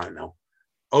always like now.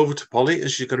 Over to Polly,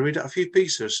 as she's going to read out a few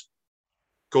pieces.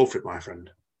 Go for it, my friend.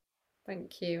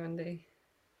 Thank you, Andy.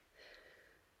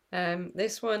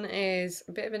 This one is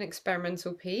a bit of an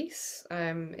experimental piece.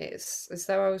 It's as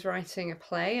though I was writing a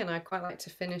play, and I'd quite like to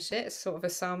finish it. It's sort of a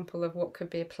sample of what could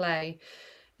be a play.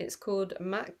 It's called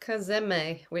Matka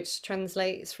Zeme, which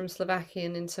translates from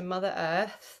Slovakian into Mother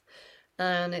Earth,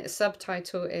 and its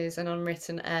subtitle is An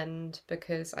Unwritten End,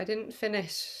 because I didn't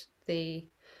finish the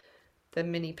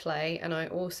mini play, and I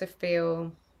also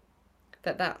feel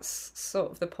that that's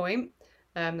sort of the point,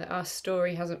 that our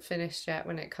story hasn't finished yet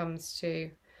when it comes to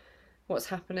what's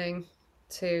happening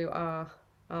to our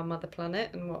mother planet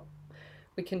and what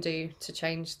we can do to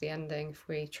change the ending if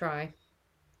we try.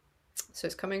 So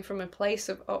it's coming from a place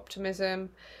of optimism.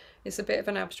 It's a bit of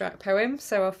an abstract poem,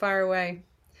 so I'll fire away.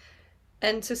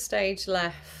 Enter stage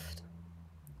left.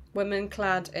 Woman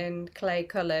clad in clay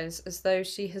colours, as though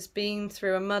she has been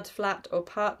through a mud flat or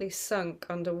partly sunk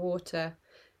under water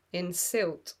in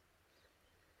silt.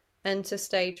 Enter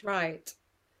stage right.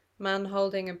 Man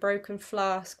holding a broken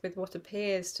flask with what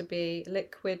appears to be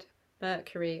liquid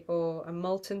mercury or a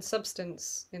molten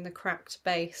substance in the cracked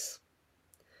base.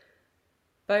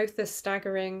 Both are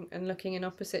staggering and looking in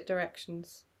opposite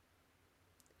directions,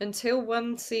 until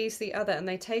one sees the other and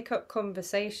they take up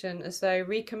conversation as though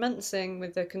recommencing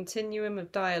with the continuum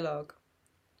of dialogue.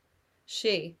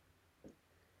 She: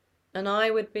 and I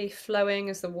would be flowing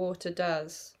as the water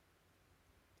does.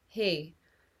 He: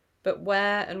 but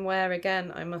where and where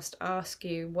again, I must ask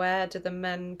you, where do the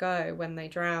men go when they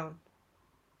drown?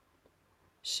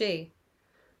 She: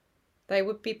 they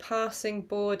would be passing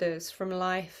borders from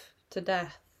life to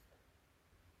death.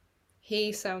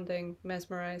 He, sounding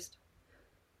mesmerized: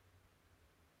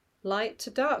 light to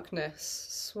darkness,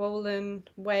 swollen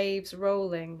waves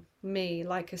rolling, me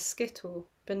like a skittle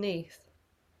beneath.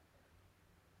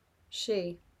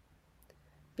 She: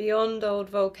 beyond old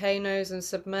volcanoes and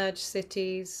submerged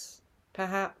cities,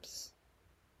 perhaps.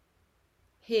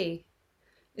 He: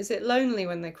 is it lonely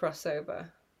when they cross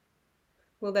over?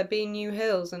 Will there be new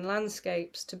hills and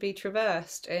landscapes to be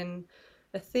traversed in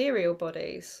ethereal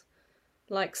bodies,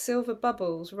 like silver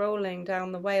bubbles rolling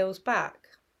down the whale's back?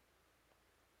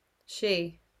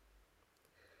 She: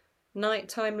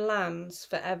 nighttime lands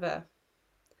forever.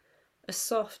 A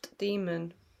soft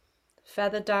demon,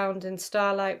 feather-downed in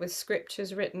starlight with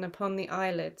scriptures written upon the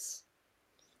eyelids.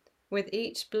 With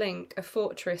each blink a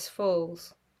fortress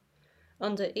falls.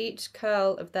 Under each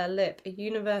curl of their lip a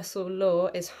universal law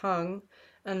is hung,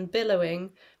 and billowing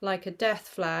like a death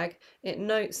flag it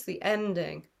notes the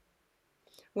ending.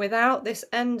 Without this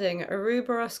ending,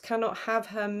 Ouroboros cannot have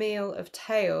her meal of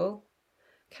tale,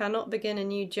 cannot begin a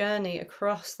new journey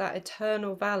across that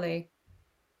eternal valley.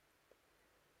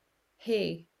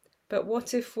 He: but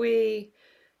what if we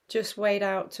just wade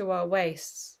out to our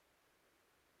waists?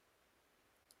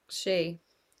 She: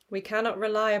 we cannot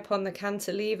rely upon the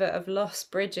cantilever of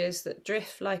lost bridges that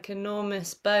drift like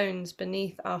enormous bones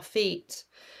beneath our feet.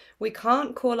 We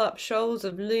can't call up shoals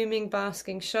of looming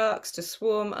basking sharks to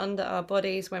swarm under our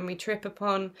bodies when we trip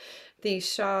upon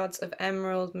these shards of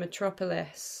emerald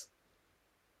metropolis.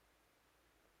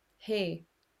 He: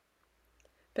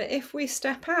 but if we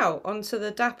step out onto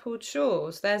the dappled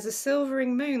shores, there's a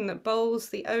silvering moon that bowls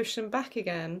the ocean back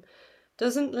again.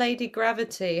 Doesn't Lady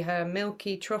Gravity, her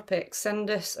milky tropics, send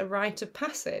us a rite of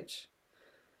passage?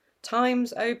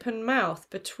 Time's open mouth,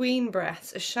 between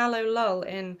breaths, a shallow lull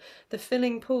in the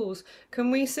filling pools.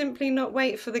 Can we simply not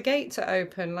wait for the gate to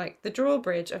open, like the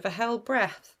drawbridge of a hell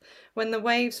breath, when the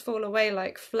waves fall away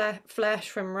like flesh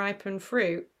from ripened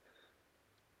fruit?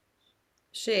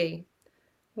 She: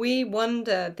 we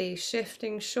wander these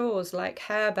shifting shores like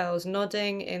harebells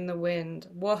nodding in the wind,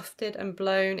 wafted and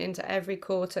blown into every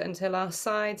quarter until our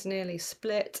sides nearly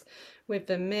split with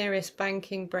the merest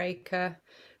banking breaker.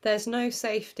 There's no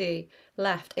safety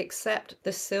left except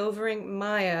the silvering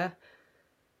mire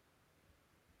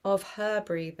of her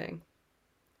breathing.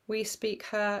 We speak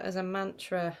her as a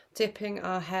mantra, dipping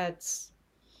our heads.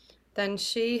 Then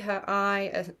she, her eye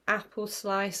an apple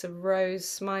slice of rose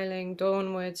smiling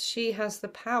dawnwards, she has the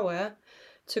power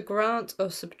to grant or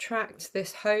subtract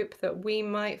this hope that we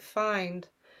might find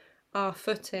our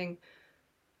footing,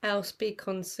 else be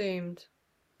consumed.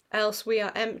 Else we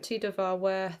are emptied of our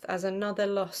worth as another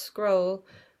lost scroll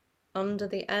under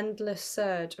the endless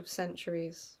surge of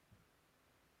centuries.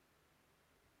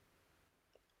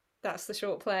 That's the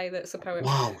short play that's a poem.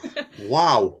 Wow.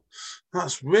 Wow.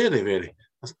 That's really,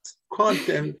 that's quite,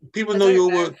 people know your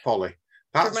work, Polly.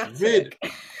 That's dramatic.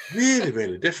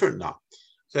 really different, that.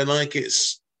 So, like,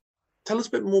 tell us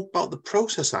a bit more about the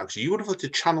process, actually. You would have had to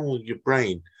channel your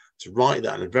brain to write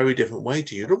that in a very different way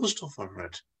to your other stuff I've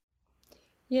read.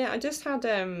 Yeah, I just had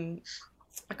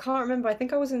I can't remember. I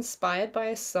think I was inspired by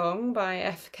a song by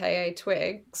FKA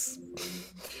Twigs.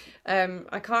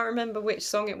 I can't remember which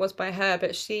song it was by her,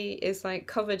 but she is like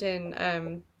covered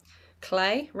in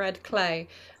clay, red clay,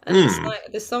 and it's Hmm.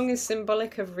 like the song is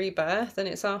symbolic of rebirth, and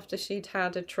it's after she'd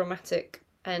had a traumatic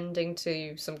ending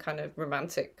to some kind of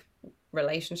romantic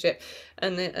relationship,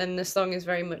 and the song is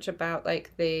very much about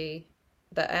like the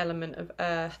element of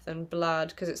earth and blood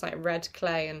because it's like red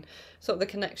clay and sort of the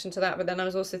connection to that. But then I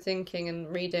was also thinking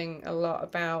and reading a lot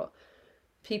about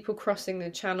people crossing the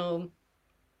channel,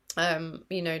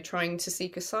 trying to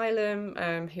seek asylum,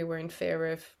 who were in fear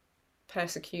of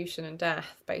persecution and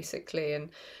death, basically,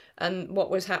 and what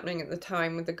was happening at the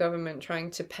time with the government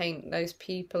trying to paint those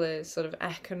people as sort of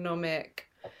economic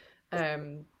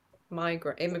um,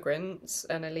 migrant immigrants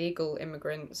and illegal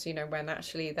immigrants, when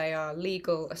actually they are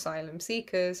legal asylum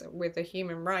seekers with a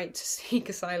human right to seek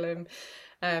asylum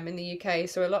in the UK.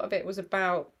 So a lot of it was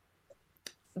about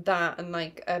that and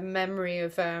like a memory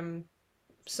of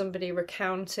somebody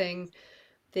recounting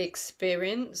the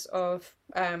experience of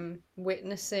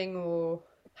witnessing or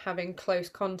having close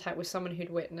contact with someone who'd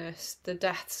witnessed the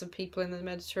deaths of people in the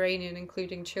Mediterranean,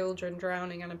 including children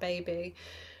drowning and a baby,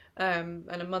 and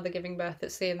a mother giving birth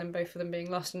at sea, and then both of them being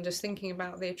lost, and just thinking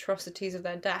about the atrocities of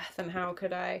their death and how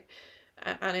could I,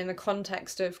 and in the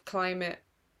context of climate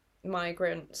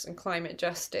migrants and climate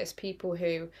justice, people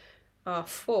who are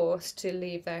forced to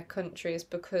leave their countries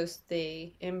because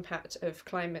the impact of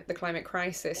the climate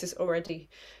crisis is already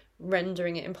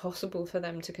rendering it impossible for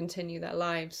them to continue their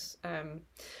lives.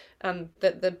 And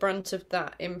that the brunt of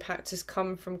that impact has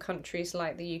come from countries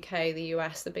like the UK, the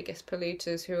US, the biggest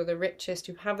polluters, who are the richest,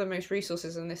 who have the most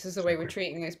resources, and this is the way we're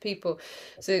treating those people.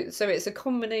 So it's a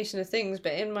combination of things,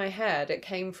 but in my head, it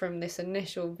came from this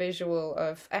initial visual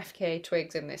of FKA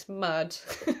Twigs in this mud,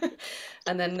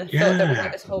 and then the thought there was like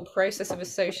Yeah. this whole process of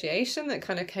association that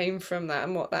kind of came from that,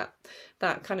 and what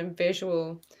that kind of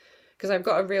visual, because I've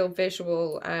got a real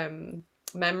visual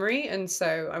memory. And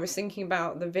so I was thinking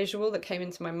about the visual that came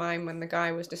into my mind when the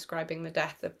guy was describing the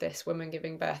death of this woman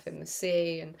giving birth in the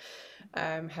sea, and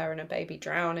her and a baby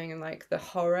drowning, and like the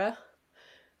horror,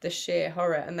 the sheer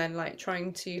horror, and then like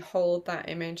trying to hold that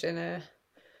image in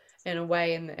a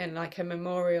way in like a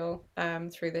memorial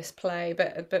through this play,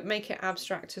 but make it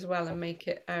abstract as well, and make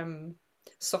it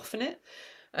soften it,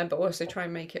 but also try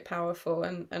and make it powerful.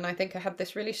 And I think I had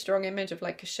this really strong image of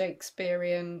like a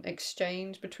Shakespearean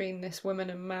exchange between this woman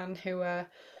and man who are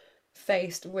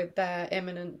faced with their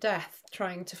imminent death,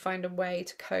 trying to find a way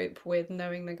to cope with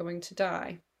knowing they're going to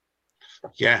die.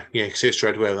 Yeah, yeah, because it's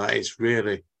straight away that it's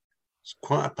really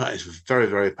it's a very,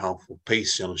 very powerful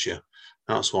piece, to be honest with you.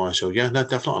 That's why. So yeah, no,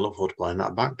 definitely I look forward to playing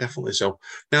that back, definitely. So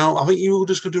now I think you were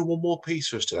just gonna do one more piece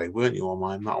for us today, weren't you, on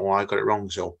mine? That one I got it wrong.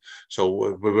 So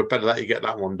we better let you get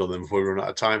that one done then before we run out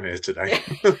of time here today.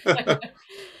 Yeah.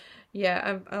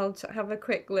 Yeah, I'll have a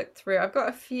quick look through. I've got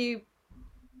a few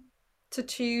to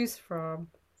choose from.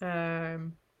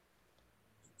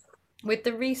 With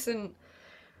the recent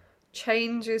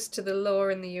changes to the law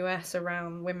in the US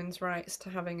around women's rights to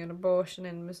having an abortion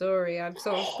in Missouri, I've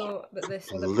sort of thought that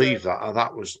this other Believe poem, that.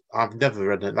 That was I've never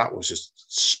read it. That was just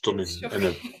it's stunning in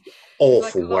an shocking. It's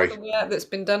like awful a lot of way. the work that's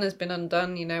been done has been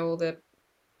undone, all the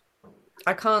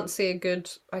I cannot see a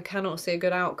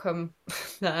good outcome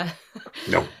there.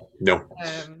 No, no,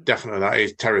 Um, definitely that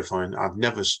is terrifying. I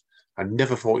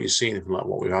never thought you'd see anything like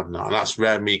what we've had now. And that's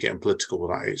rare me getting political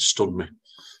with that. It stunned me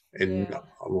in yeah.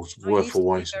 most I used worthful to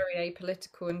be ways. very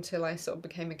apolitical until I sort of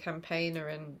became a campaigner,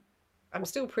 and I'm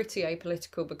still pretty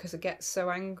apolitical because I get so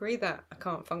angry that I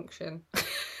can't function.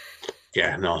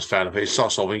 Yeah, no, it's fair enough. It's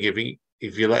sort of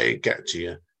if you let it get to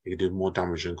you, you can do more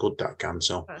damage than good that can.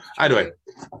 So That's anyway,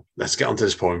 true. let's get onto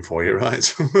this poem for you,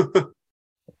 right?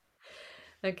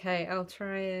 Okay, I'll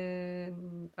try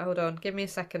and hold on. Give me a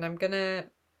second. I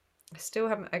still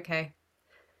haven't. Okay,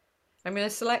 I'm gonna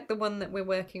select the one that we're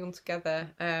working on together.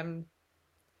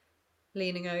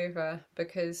 Leaning over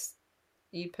because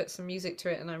you put some music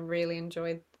to it, and I really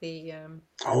enjoyed the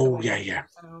Oh way yeah, it yeah.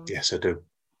 sounds. Yes, I do.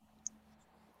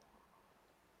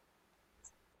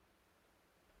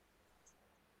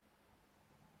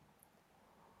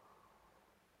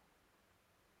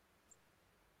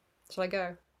 Shall I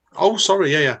go? Oh,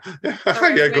 sorry, yeah. Sorry,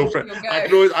 I was Yeah, go waiting for for it. your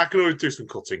go. I can always do some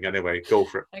cutting anyway. Go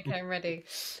for it. Okay, I'm ready.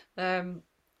 Um,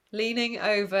 Leaning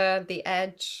over the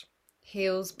edge,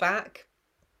 heels back,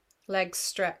 legs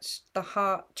stretched, the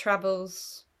heart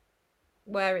travels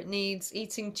where it needs,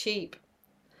 eating cheap,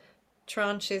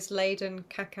 tranches laden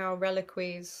cacao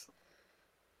reliquaries,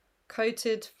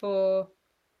 coated for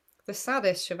the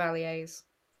saddest chevaliers,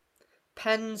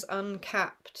 pens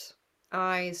uncapped,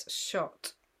 eyes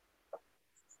shot,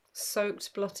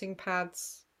 soaked blotting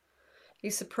pads,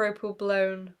 isopropyl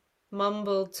blown,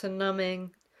 mumbled to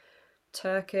numbing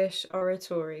Turkish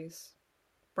oratories,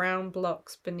 brown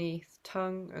blocks beneath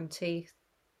tongue and teeth,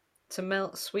 to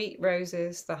melt sweet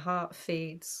roses the heart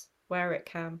feeds where it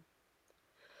can.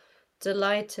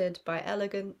 Delighted by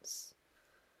elegance,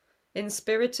 in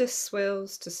spiritus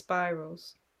swills to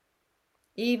spirals,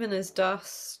 even as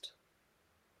dust,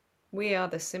 we are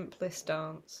the simplest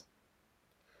dance.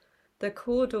 The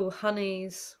caudal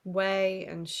honeys weigh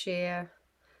and shear,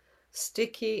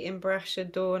 sticky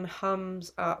imbrassia dawn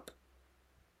hums up,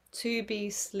 two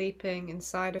bees sleeping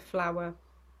inside a flower,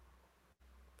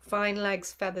 fine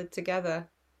legs feathered together.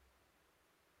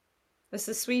 As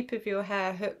the sweep of your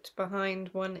hair hooked behind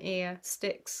one ear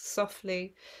sticks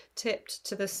softly, tipped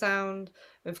to the sound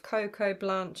of cocoa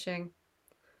blanching,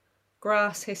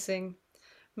 grass hissing,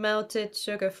 melted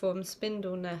sugar form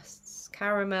spindle nests,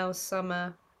 caramel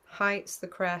summer heights the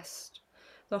crest,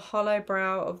 the hollow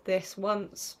brow of this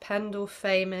once Pendle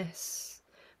famous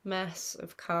mess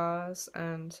of cars,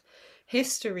 and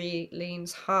history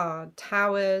leans hard,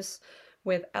 towers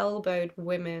with elbowed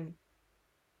women.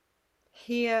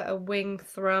 Here a wing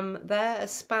thrum, there a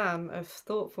span of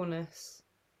thoughtfulness.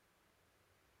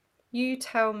 You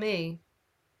tell me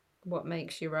what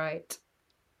makes you right.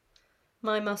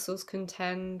 My muscles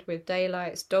contend with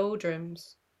daylight's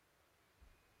doldrums.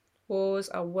 Wars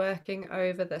are working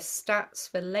over the stats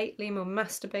for lately more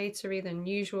masturbatory than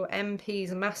usual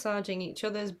MPs massaging each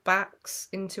other's backs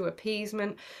into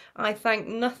appeasement. I thank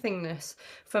nothingness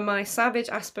for my savage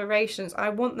aspirations. I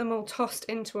want them all tossed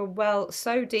into a well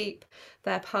so deep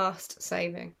they're past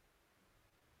saving.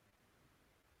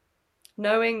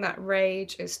 Knowing that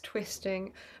rage is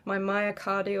twisting my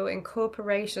myocardial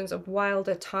incorporations of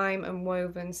wilder time and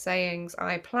woven sayings,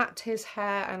 I plait his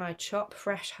hair and I chop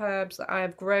fresh herbs that I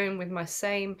have grown with my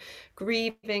same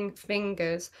grieving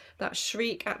fingers that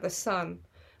shriek at the sun,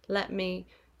 let me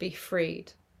be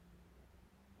freed.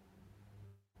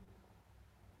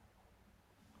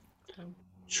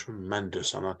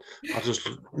 Tremendous. And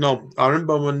I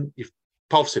remember when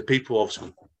obviously people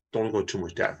obviously don't want to go into too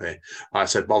much depth here. I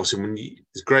said, obviously,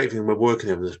 it's great thing we're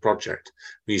working on this project.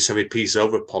 When you send me a piece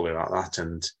over, Polly, like that,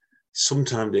 and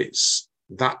sometimes it's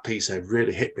that piece that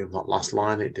really hit me with that last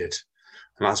line it did.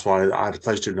 And that's why I had a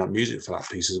pleasure doing that music for that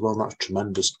piece as well. And that's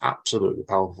tremendous, absolutely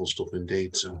powerful stuff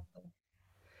indeed. So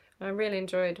I really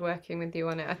enjoyed working with you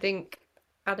on it. I think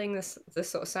adding this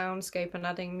sort of soundscape and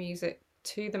adding music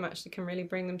to them actually can really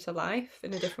bring them to life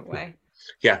in a different way.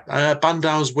 Yeah, a band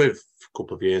I was with a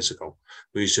couple of years ago,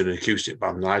 we used to do an acoustic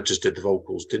band, and I just did the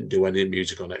vocals, didn't do any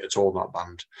music on it at all, that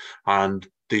band. And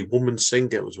the woman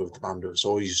singer was with the band was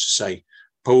always used to say,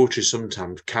 poetry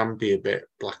sometimes can be a bit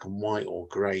black and white or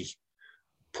grey.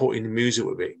 Putting the music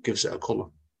with it gives it a colour,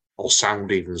 or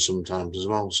sound even sometimes as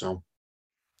well. So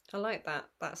I like that.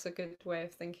 That's a good way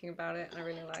of thinking about it. I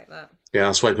really like that. yeah,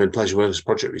 that's why it's been a pleasure working this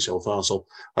project with you so far. So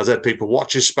as I said, people,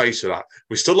 watch this space for that.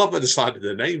 We still haven't decided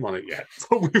the name on it yet.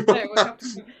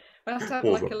 We'll have to have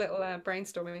like a little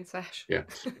brainstorming session. Yeah.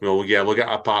 We'll get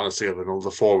our partners together and all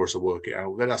the four of us to work it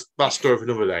out. That's story for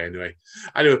another day anyway.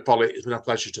 Anyway, Polly, it's been a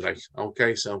pleasure today.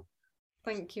 Okay, so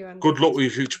thank you, Andy. Good luck with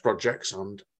your future projects,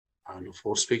 and I look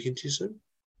forward to speaking to you soon.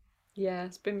 Yeah,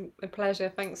 it's been a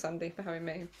pleasure. Thanks, Andy, for having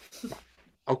me.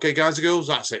 Okay, guys and girls,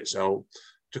 that's it. So,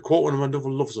 to quote one of my other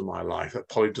loves of my life that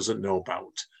Polly doesn't know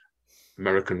about,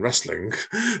 American wrestling.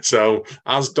 So,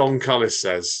 as Don Callis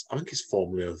says, I think he's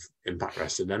formerly of Impact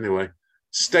Wrestling anyway,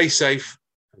 stay safe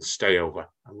and stay over.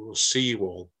 And we'll see you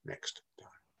all next time.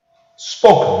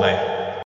 Spoken, mate.